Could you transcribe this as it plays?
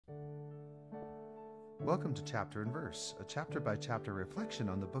Welcome to Chapter and Verse, a chapter-by-chapter reflection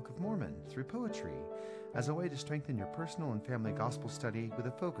on the Book of Mormon through poetry, as a way to strengthen your personal and family gospel study with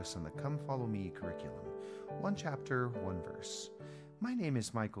a focus on the Come Follow Me curriculum. One chapter, one verse. My name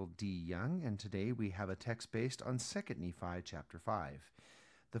is Michael D. Young, and today we have a text based on 2 Nephi chapter 5.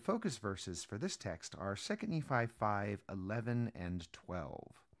 The focus verses for this text are 2 Nephi 5, 11, and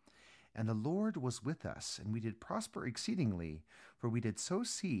 12. And the Lord was with us, and we did prosper exceedingly, for we did sow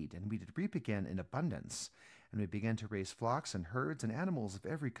seed, and we did reap again in abundance. And we began to raise flocks and herds and animals of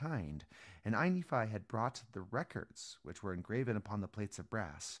every kind. And I, Nephi, had brought the records, which were engraven upon the plates of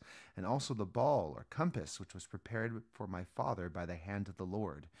brass, and also the ball or compass, which was prepared for my father by the hand of the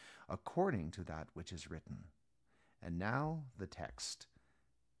Lord, according to that which is written. And now the text.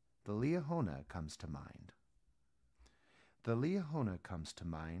 The Liahona comes to mind. The Liahona comes to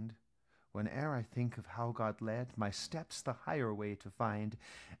mind. Whene'er I think of how God led my steps the higher way to find,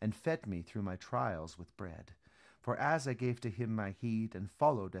 and fed me through my trials with bread. For as I gave to him my heed, and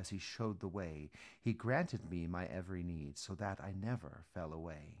followed as he showed the way, he granted me my every need, so that I never fell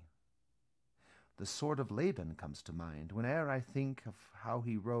away. The sword of Laban comes to mind, whene'er I think of how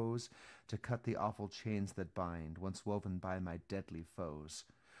he rose to cut the awful chains that bind, once woven by my deadly foes.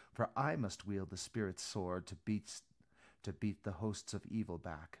 For I must wield the Spirit's sword to beat the hosts of evil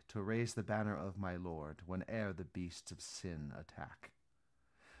back, to raise the banner of my Lord, whene'er the beasts of sin attack.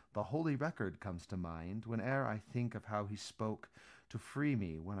 The holy record comes to mind, whene'er I think of how he spoke to free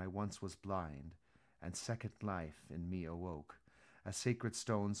me when I once was blind, and second life in me awoke. As sacred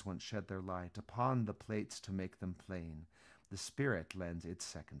stones once shed their light upon the plates to make them plain, the Spirit lends its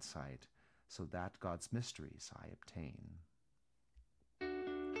second sight, so that God's mysteries I obtain.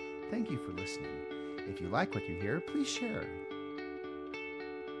 Thank you for listening. If you like what you hear, please share.